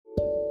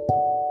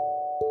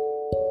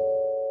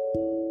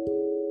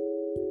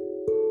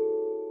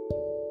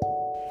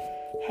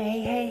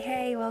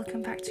Hey,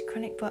 welcome back to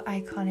Chronic But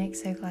Iconic.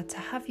 So glad to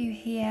have you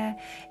here.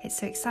 It's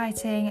so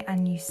exciting, a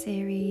new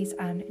series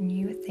and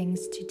new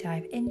things to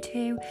dive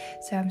into.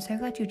 So I'm so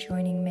glad you're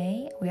joining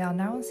me. We are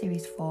now on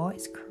series 4,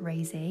 it's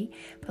crazy,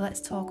 but let's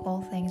talk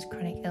all things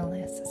chronic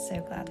illness.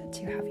 So glad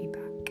to have you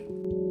back.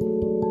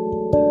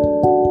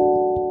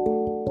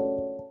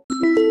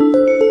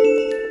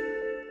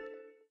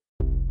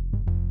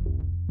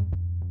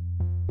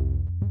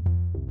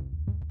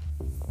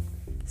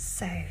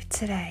 So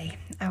today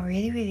I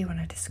really want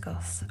to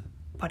discuss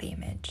body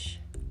image.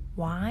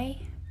 Why?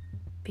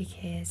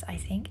 Because I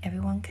think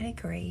everyone can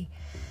agree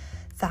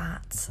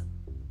that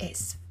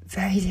it's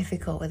very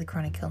difficult with a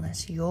chronic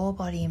illness. Your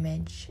body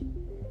image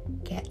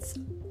gets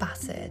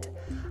battered,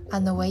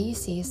 and the way you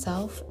see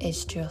yourself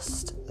is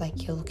just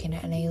like you're looking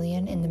at an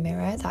alien in the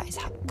mirror. That is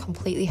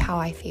completely how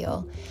I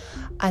feel.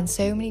 And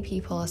so many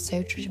people are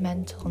so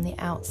judgmental on the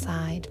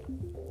outside,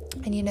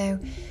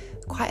 and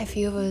quite a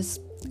few of us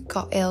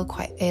got ill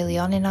quite early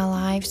on in our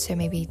lives, so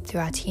maybe through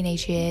our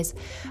teenage years,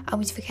 and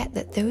we forget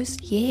that those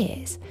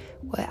years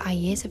were our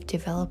years of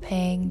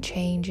developing,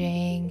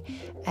 changing,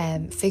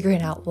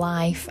 figuring out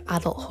life,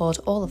 adulthood,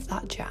 all of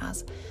that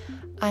jazz.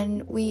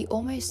 And we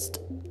almost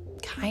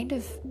kind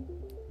of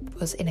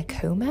was in a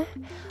coma,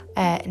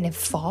 in a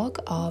fog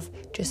of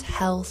just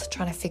health,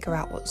 trying to figure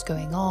out what's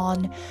going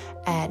on,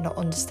 not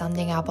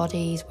understanding our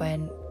bodies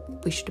when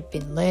we should have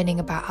been learning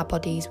about our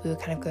bodies. We were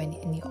kind of going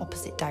in the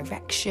opposite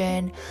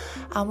direction,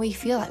 and we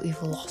feel like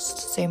we've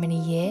lost so many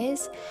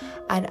years.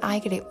 And I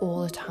get it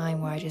all the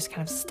time where I just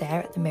kind of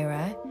stare at the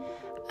mirror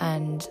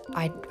and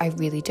I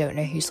really don't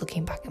know who's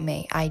looking back at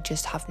me. I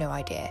just have no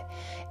idea.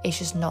 It's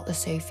just not the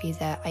Sophie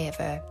that I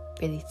ever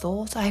really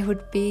thought I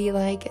would be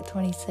like at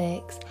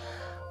 26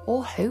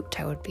 or hoped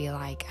I would be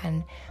like.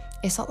 And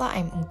it's not that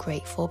I'm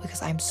ungrateful,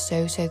 because I'm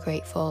so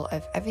grateful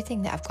of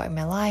everything that I've got in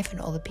my life and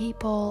all the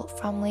people,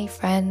 family,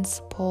 friends,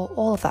 support,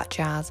 all of that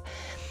jazz.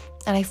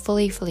 And I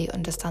fully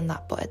understand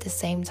that. But at the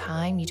same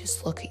time, you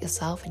just look at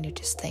yourself and you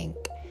just think,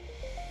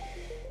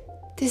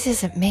 this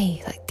isn't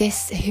me. Like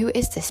this, who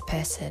is this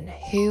person?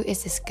 Who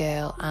is this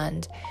girl?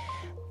 And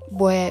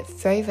we're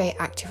very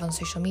active on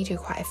social media,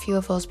 quite a few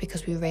of us,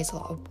 because we raise a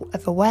lot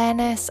of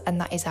awareness,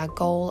 and that is our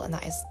goal, and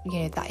that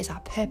is our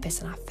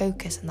purpose and our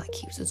focus, and that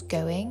keeps us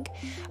going.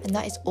 And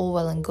that is all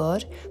well and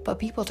good, but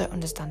people don't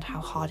understand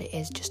how hard it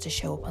is just to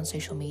show up on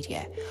social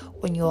media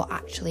when you're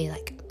actually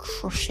like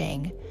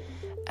crushing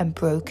and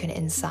broken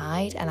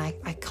inside. And I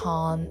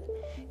can't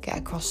get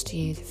across to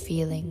you the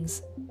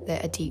feelings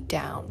that are deep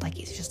down. Like,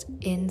 it's just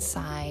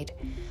inside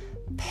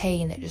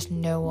pain that just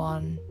no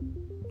one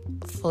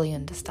fully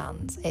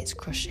understands. It's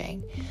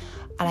crushing.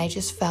 And I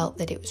just felt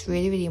that it was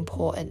really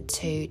important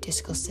to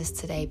discuss this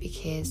today,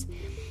 because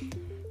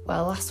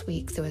last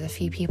week there was a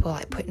few people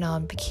like putting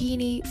on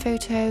bikini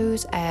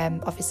photos,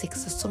 obviously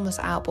because the sun was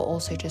out, but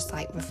also just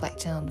like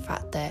reflecting on the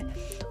fact that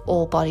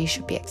all bodies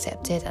should be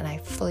accepted. And I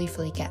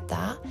fully get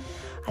that.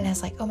 And I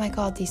was like, oh my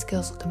god, these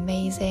girls look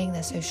amazing,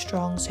 they're so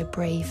strong, so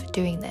brave for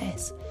doing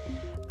this.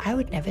 I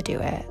would never do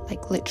it.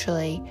 Like,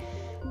 literally,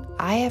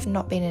 I have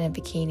not been in a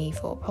bikini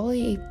for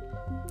probably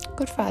a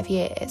good 5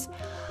 years,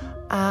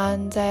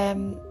 and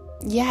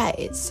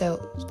it's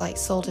so like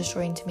soul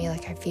destroying to me.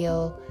 Like, I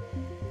feel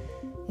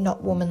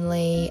not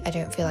womanly. I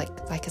don't feel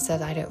like I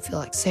said, I don't feel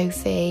like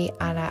Sophie,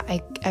 and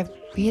I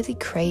really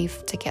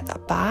crave to get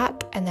that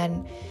back. And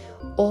then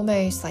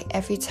almost like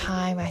every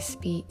time I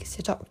speak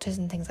to doctors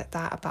and things like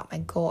that about my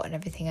gut and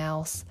everything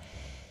else,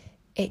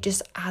 it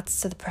just adds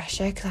to the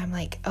pressure, because I'm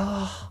like,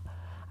 oh,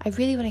 I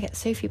really want to get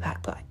Sophie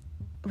back, but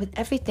with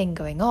everything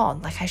going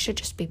on, like, I should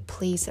just be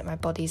pleased that my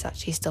body's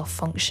actually still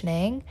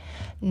functioning,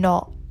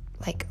 not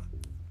like,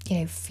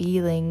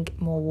 feeling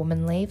more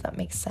womanly, if that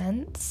makes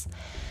sense.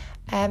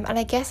 And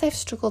I guess I've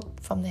struggled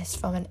from this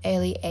from an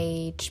early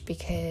age,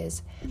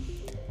 because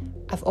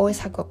I've always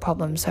had gut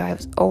problems. So I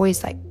was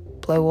always like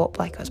blow up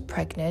like I was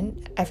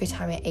pregnant every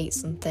time I ate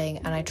something,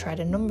 and I tried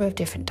a number of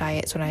different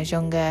diets when I was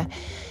younger.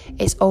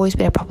 It's always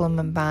been a problem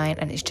of mine,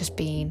 and it's just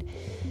been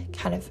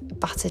kind of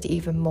battered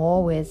even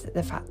more with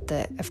the fact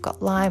that I've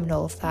got Lyme and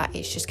all of that.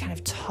 It's just kind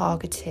of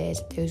targeted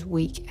those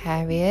weak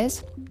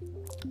areas,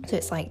 so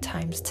it's like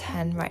times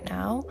 10 right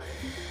now.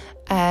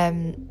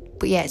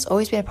 But yeah, it's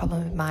always been a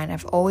problem of mine.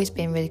 I've always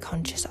been really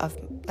conscious of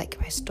like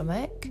my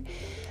stomach.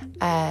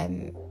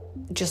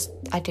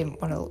 I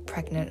didn't want to look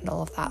pregnant and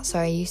all of that, so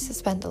I used to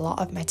spend a lot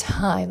of my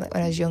time, like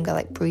when I was younger,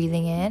 like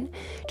breathing in,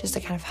 just to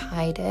kind of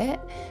hide it,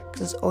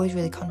 because I was always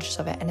really conscious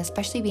of it. And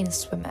especially being a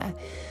swimmer,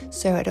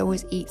 so I'd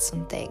always eat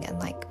something, and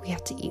like we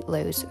had to eat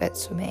loads at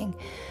swimming,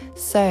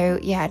 so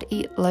yeah, I'd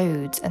eat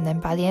loads, and then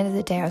by the end of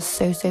the day I was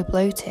so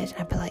bloated, and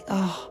I'd be like,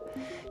 oh,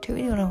 I don't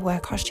really want to wear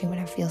a costume when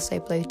I feel so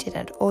bloated,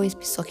 and I'd always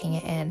be sucking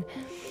it in.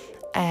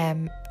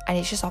 And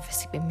it's just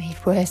obviously been made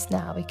worse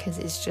now, because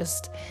it's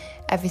just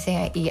everything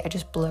I eat, I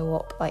just blow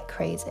up like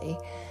crazy.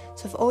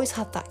 So I've always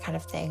had that kind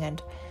of thing,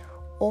 and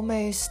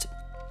almost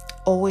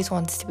always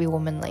wanted to be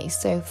womanly.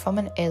 So from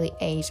an early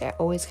age, I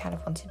always kind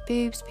of wanted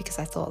boobs, because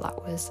I thought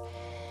that was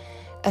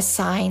a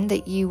sign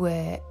that you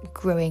were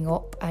growing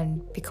up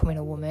and becoming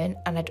a woman.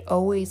 And I'd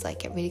always like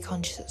get really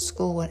conscious at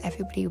school when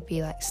everybody would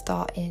be like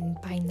starting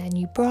buying their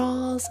new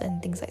bras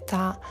and things like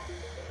that,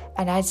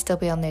 and I'd still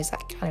be on those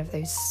like kind of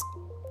those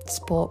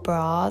sport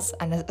bras,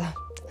 and I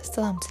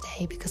still am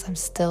today because I'm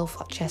still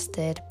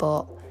flat-chested,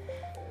 but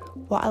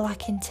what I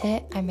lack in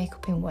tit, I make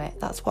up in wit.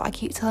 That's what I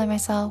keep telling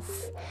myself.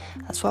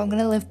 That's what I'm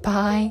going to live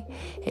by.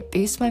 It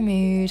boosts my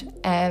mood.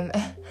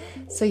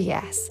 So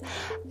yes,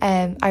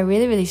 I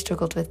really, really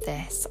struggled with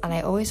this, and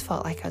I always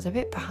felt like I was a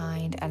bit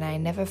behind, and I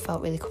never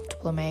felt really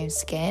comfortable in my own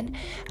skin,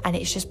 and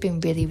it's just been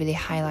really, really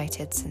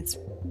highlighted since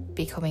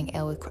becoming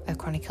ill with a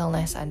chronic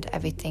illness and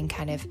everything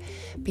kind of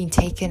being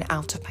taken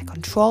out of my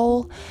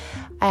control.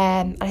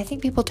 And I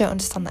think people don't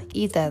understand that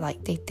either.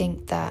 Like, they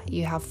think that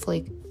you have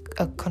fully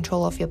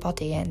control of your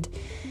body, and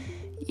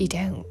you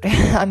don't.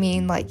 I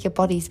mean, like, your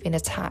body's been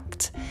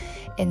attacked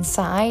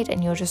inside,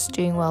 and you're just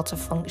doing well to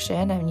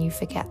function, and you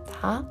forget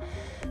that.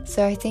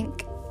 So I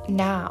think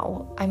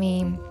now, I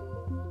mean,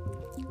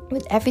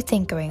 with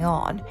everything going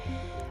on,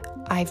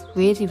 I've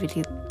really,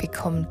 really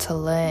become to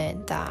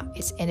learn that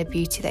it's inner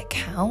beauty that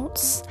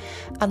counts.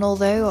 And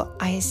although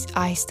I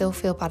still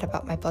feel bad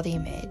about my body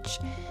image,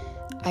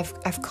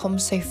 I've come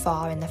so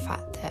far in the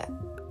fact that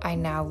I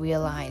now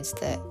realise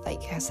that,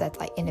 like I said,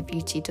 like, inner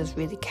beauty does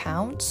really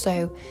count.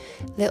 So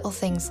little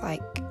things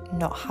like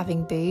not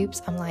having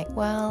boobs, I'm like,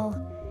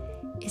 well,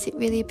 is it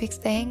really a big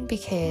thing?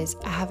 Because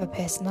I have a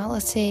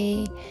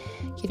personality,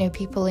 you know,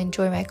 people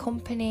enjoy my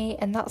company,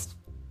 and that's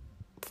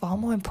far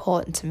more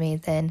important to me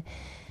than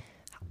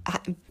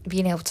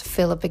being able to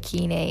fill a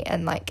bikini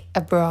and like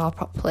a bra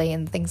properly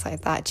and things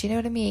like that. Do you know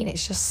what I mean?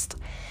 It's just,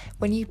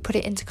 when you put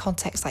it into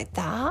context like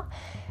that,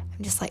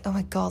 I'm just like, oh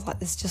my god, like,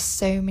 there's just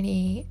so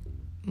many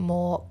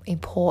more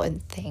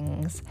important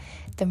things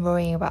than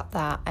worrying about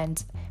that.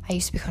 And I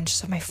used to be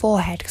conscious of my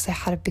forehead because I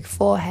had a big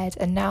forehead,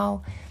 and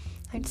now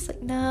I'm just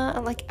like, nah,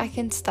 like, I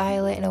can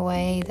style it in a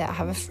way that I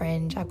have a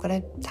fringe. I've got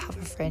to have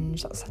a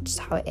fringe, that's just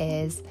how it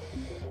is.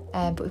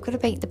 But we've got to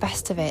make the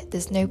best of it.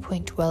 There's no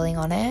point dwelling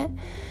on it.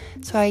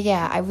 So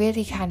yeah, I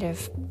really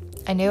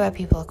I know where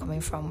people are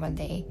coming from when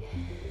they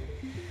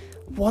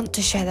want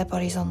to share their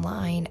bodies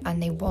online,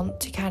 and they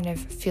want to kind of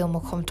feel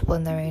more comfortable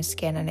in their own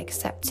skin and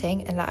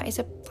accepting. And that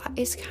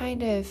is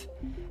kind of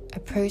a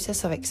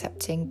process of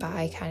accepting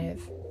by kind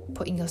of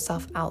putting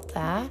yourself out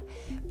there.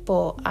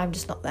 But I'm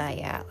just not there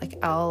yet. Like,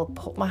 I'll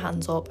put my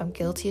hands up, I'm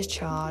guilty as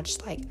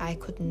charged. Like, I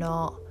could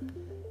not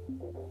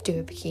do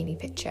a bikini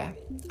picture.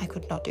 I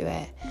could not do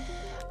it.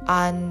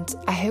 And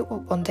I hope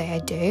one day I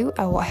do.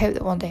 I hope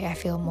that one day I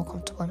feel more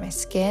comfortable in my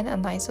skin,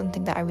 and that is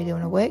something that I really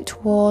want to work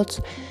towards,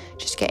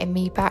 just getting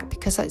me back,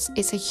 because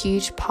it's a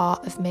huge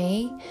part of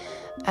me,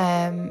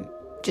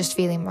 just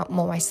feeling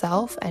more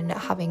myself and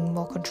having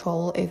more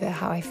control over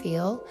how I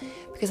feel,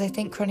 because I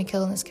think chronic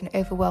illness can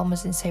overwhelm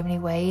us in so many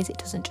ways. It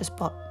doesn't just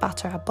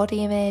batter our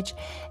body image,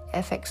 it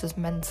affects us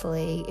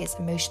mentally, it's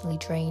emotionally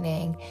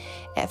draining,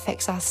 it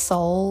affects our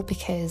soul,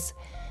 because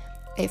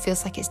it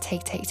feels like it's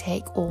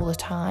take all the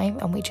time,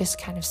 and we just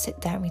kind of sit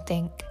there and we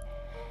think,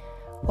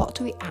 what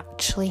do we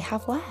actually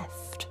have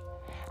left?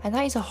 And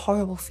that is a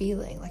horrible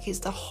feeling. Like, it's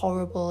the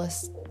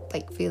horriblest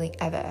like feeling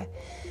ever,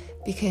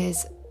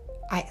 because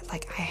I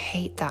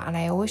hate that. And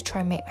I always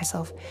try and make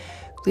myself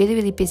really,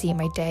 really busy in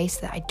my day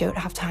so that I don't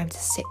have time to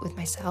sit with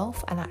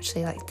myself and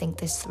actually like think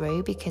this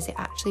through, because it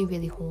actually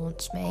really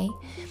haunts me,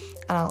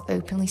 and I'll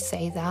openly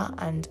say that,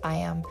 and I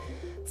am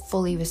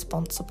fully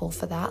responsible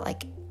for that.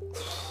 Like,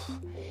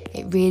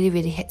 it really,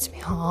 really hits me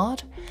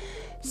hard.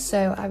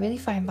 So I really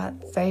find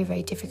that very,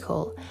 very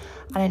difficult.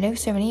 And I know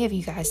so many of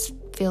you guys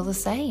feel the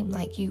same.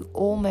 Like, you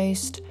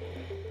almost,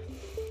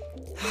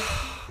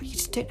 you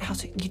just don't know how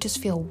to, you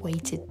just feel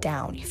weighted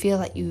down. You feel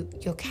like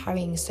you're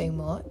carrying so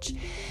much.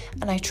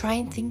 And I try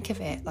and think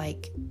of it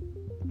like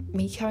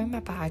me carrying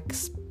my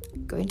bags,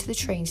 going to the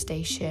train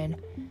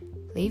station,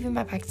 leaving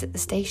my bags at the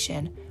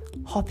station,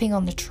 hopping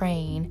on the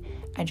train,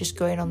 and just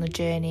going on the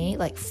journey,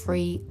 like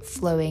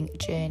free-flowing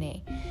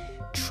journey.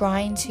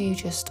 Trying to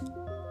just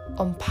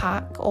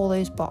unpack all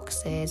those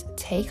boxes,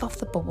 take off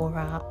the bubble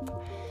wrap,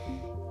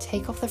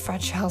 take off the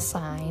fragile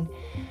sign,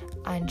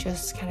 and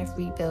just kind of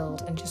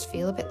rebuild and just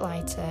feel a bit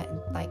lighter,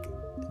 and like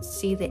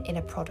see the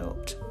inner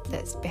product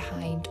that's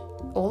behind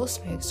all the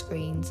smoke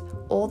screens,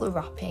 all the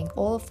wrapping,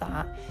 all of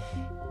that.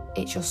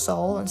 It's your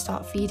soul, and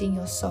start feeding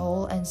your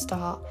soul and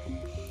start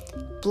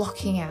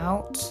blocking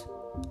out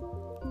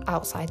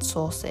outside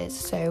sources.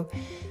 So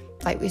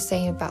like we were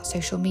saying about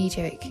social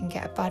media, it can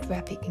get a bad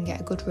rep, it can get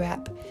a good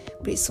rep,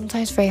 but it's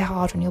sometimes very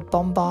hard when you're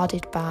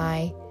bombarded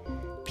by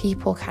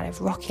people kind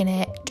of rocking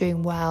it,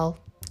 doing well,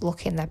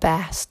 looking their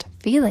best,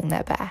 feeling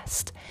their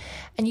best,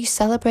 and you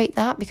celebrate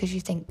that because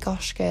you think,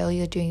 gosh girl,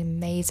 you're doing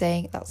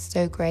amazing, that's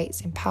so great,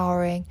 it's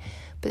empowering.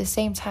 But at the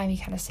same time, you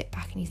kind of sit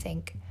back and you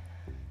think,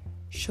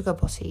 sugar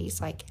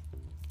butties, like,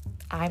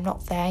 I'm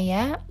not there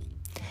yet.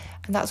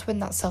 And that's when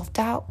that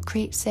self-doubt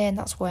creeps in.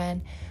 That's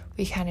when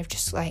we kind of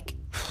just like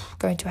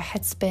go into a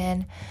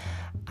headspin,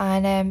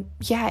 and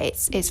yeah,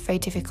 it's very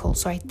difficult.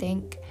 So I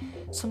think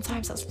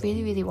sometimes that's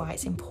really, really why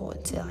it's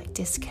important to like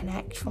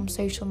disconnect from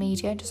social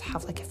media and just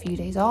have like a few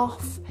days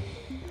off,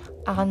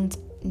 and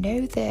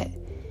know that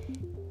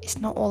it's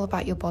not all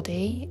about your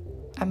body.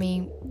 I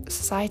mean,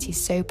 society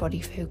is so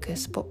body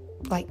focused, but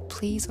like,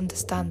 please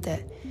understand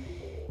that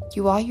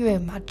you are your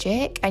own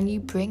magic and you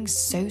bring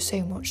so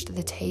much to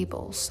the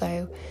table.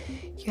 So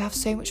you have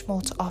so much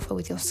more to offer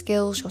with your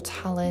skills, your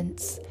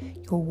talents,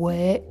 your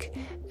work,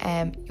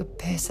 your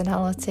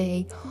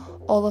personality,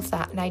 all of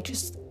that. And I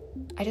just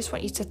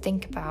want you to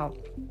think about,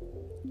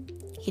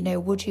 you know,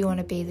 would you want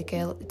to be the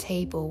girl at the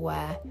table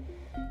where,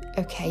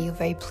 okay, you're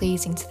very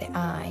pleasing to the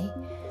eye,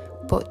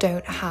 but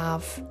don't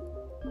have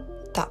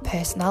that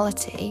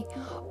personality?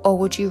 Or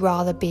would you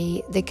rather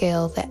be the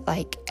girl that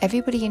like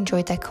everybody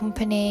enjoyed their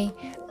company,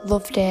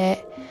 loved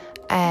it,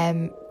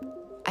 and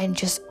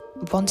just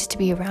wanted to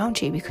be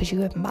around you because you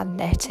were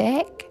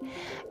magnetic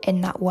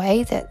in that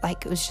way, that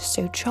like it was just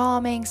so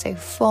charming, so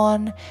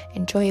fun,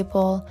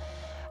 enjoyable?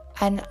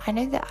 And I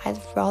know that I'd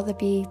rather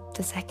be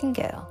the second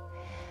girl.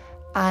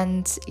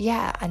 And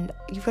yeah, and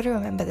you've got to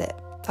remember that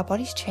our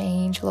bodies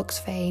change, looks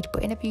fade,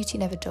 but inner beauty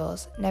never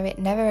does. It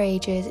never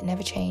ages, it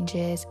never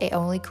changes, it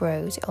only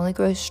grows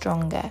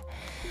stronger.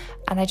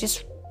 And I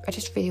just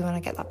really want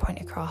to get that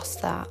point across,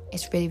 that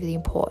it's really, really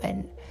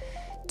important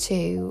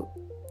to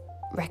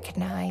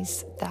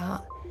recognise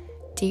that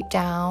deep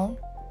down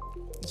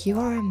you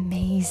are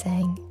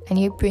amazing and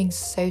you bring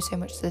so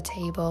much to the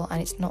table,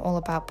 and it's not all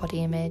about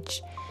body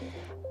image.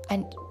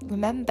 And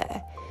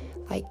remember,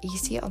 like, you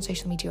see it on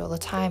social media all the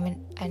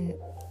time, and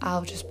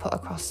I'll just put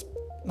across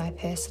my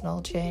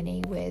personal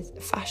journey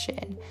with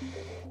fashion.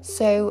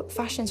 So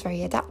fashion's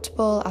very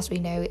adaptable, as we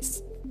know,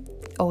 it's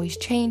always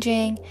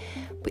changing,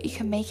 but you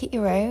can make it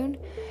your own.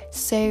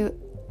 So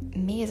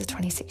me as a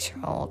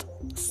 26-year-old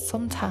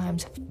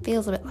sometimes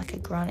feels a bit like a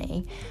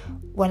granny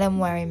when I'm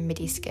wearing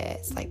midi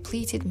skirts, like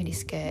pleated midi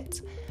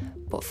skirts.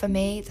 But for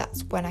me,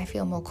 that's when I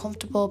feel more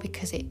comfortable,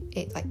 because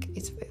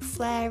it's a bit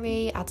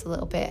flary, adds a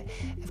little bit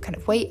of kind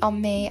of weight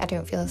on me. I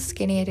don't feel as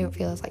skinny, I don't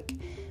feel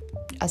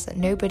as a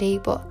nobody.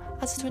 But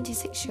as a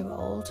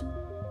 26-year-old,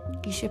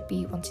 you should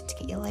be wanting to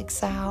get your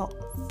legs out,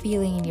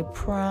 feeling in your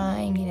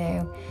prime, you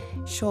know,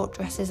 short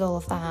dresses, all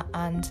of that.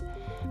 And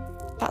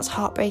that's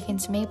heartbreaking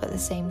to me, but at the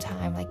same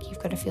time, like, you've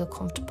got to feel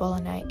comfortable,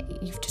 and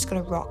you've just got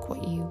to rock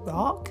what you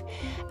rock.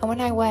 And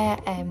when I wear,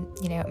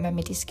 my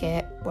midi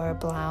skirt, wear a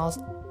blouse,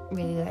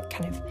 really like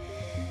kind of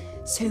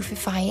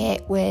sofify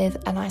it with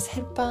a nice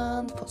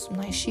headband, put some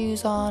nice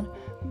shoes on,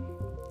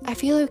 I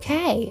feel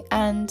okay,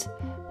 and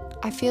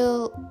I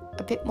feel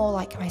a bit more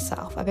like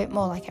myself, a bit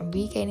more like I'm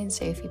regaining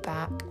Sophie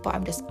back, but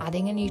I'm just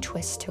adding a new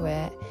twist to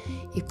it.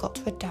 You've got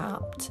to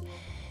adapt.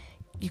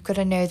 You've got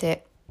to know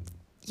that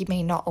you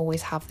may not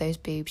always have those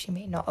boobs, you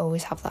may not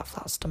always have that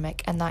flat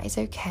stomach, and that is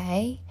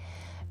okay.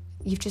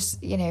 You've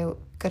just,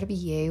 got to be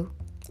you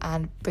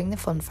and bring the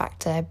fun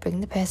factor, bring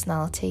the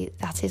personality.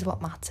 That is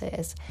what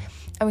matters.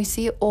 And we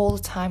see it all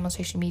the time on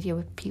social media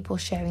with people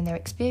sharing their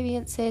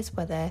experiences,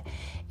 whether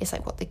it's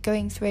like what they're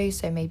going through.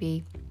 So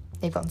maybe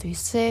they've gone through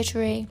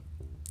surgery,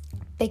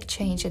 big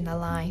change in their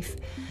life.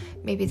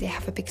 Maybe they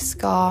have a big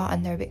scar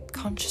and they're a bit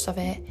conscious of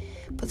it,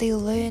 but they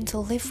learn to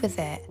live with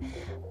it.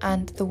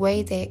 And the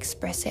way they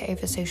express it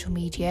over social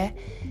media,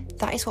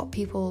 that is what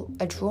people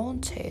are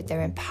drawn to.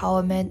 Their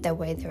empowerment, their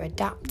way they're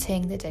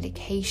adapting, their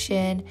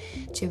dedication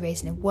to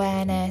raising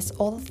awareness,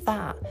 all of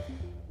that.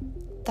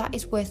 That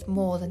is worth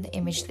more than the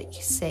image that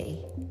you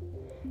see,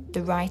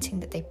 the writing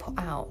that they put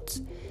out,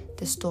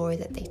 the story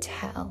that they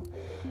tell.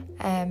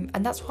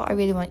 And that's what I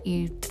really want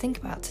you to think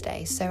about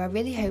today. So I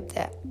really hope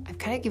that I've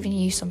kind of given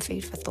you some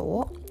food for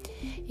thought.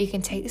 You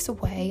can take this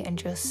away and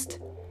just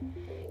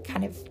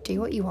kind of do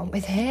what you want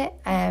with it,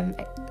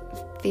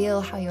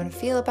 feel how you want to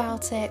feel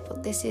about it,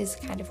 but this is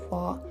kind of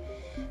what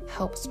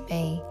helps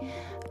me.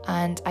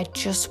 And I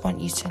just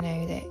want you to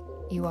know that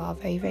you are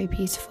very, very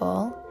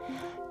beautiful.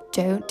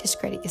 Don't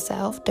discredit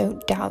yourself,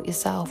 don't doubt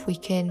yourself. We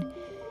can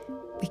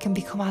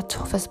become our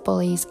toughest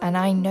bullies, and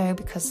I know,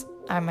 because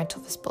I'm my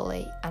toughest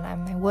bully and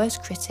I'm my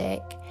worst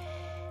critic.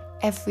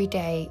 Every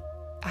day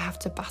I have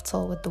to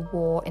battle with the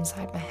war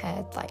inside my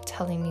head, like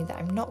telling me that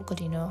I'm not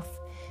good enough,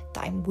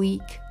 that I'm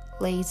weak,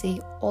 lazy,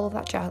 all of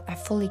that jazz. I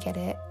fully get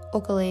it.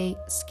 Ugly,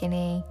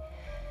 skinny,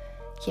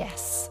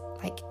 yes,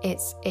 like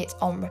it's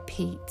on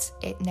repeat.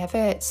 It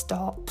never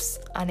stops,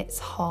 and it's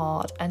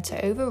hard, and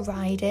to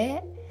override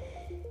it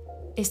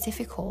is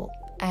difficult,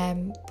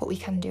 but we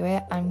can do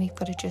it, and we've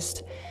got to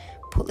just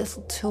put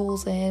little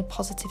tools in: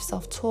 positive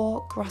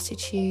self-talk,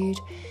 gratitude,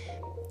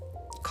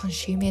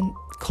 consuming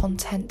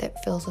content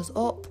that fills us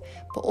up,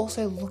 but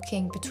also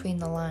looking between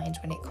the lines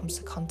when it comes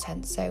to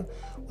content. So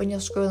when you're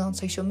scrolling on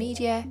social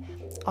media,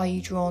 are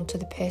you drawn to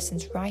the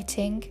person's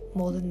writing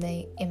more than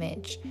the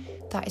image?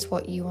 That is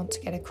what you want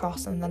to get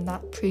across, and then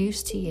that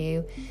proves to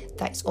you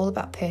that it's all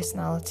about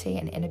personality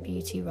and inner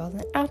beauty rather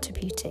than outer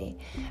beauty.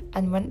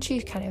 And once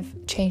you kind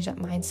of change that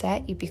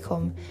mindset, you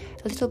become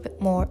a little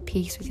bit more at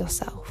peace with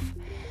yourself.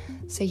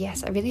 So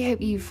yes, I really hope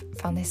you've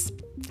found this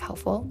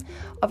helpful.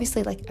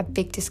 Obviously, like a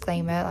big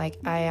disclaimer, like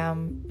I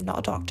am not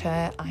a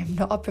doctor, I'm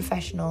not a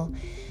professional.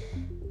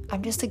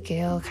 I'm just a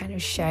girl kind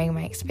of sharing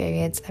my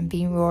experience and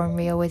being raw and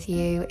real with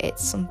you.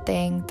 It's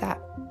something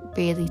that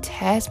really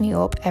tears me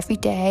up every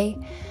day.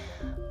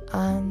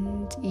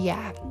 And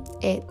yeah,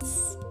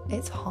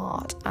 it's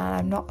hard. And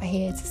I'm not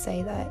here to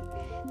say that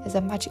there's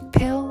a magic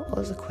pill or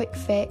there's a quick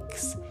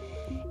fix.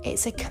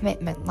 It's a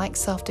commitment, like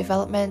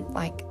self-development,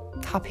 like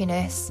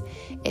happiness.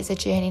 It's a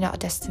journey, not a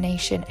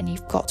destination, and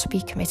you've got to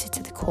be committed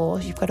to the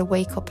cause. You've got to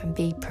wake up and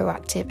be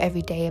proactive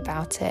every day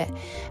about it.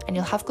 And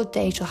you'll have good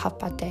days, you'll have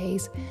bad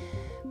days.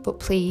 But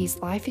please,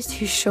 life is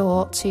too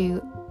short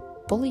to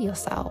bully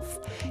yourself.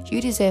 You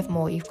deserve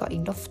more. You've got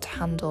enough to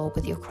handle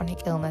with your chronic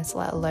illness,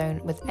 let alone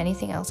with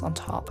anything else on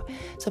top.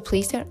 So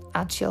please don't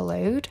add to your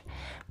load.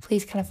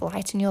 Please kind of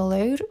lighten your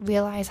load.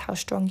 Realize how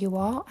strong you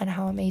are and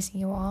how amazing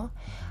you are.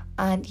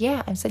 And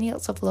yeah, I'm sending you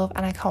lots of love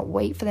and I can't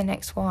wait for the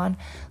next one.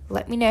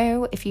 Let me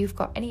know if you've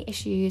got any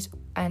issues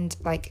and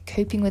like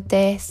coping with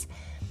this.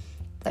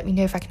 Let me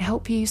know if I can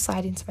help you.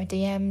 Slide into my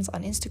DMs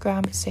on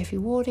Instagram. It's Sophie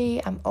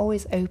Wardy. I'm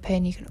always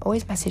open. You can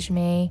always message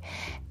me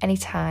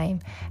anytime.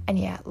 And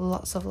yeah,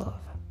 lots of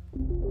love.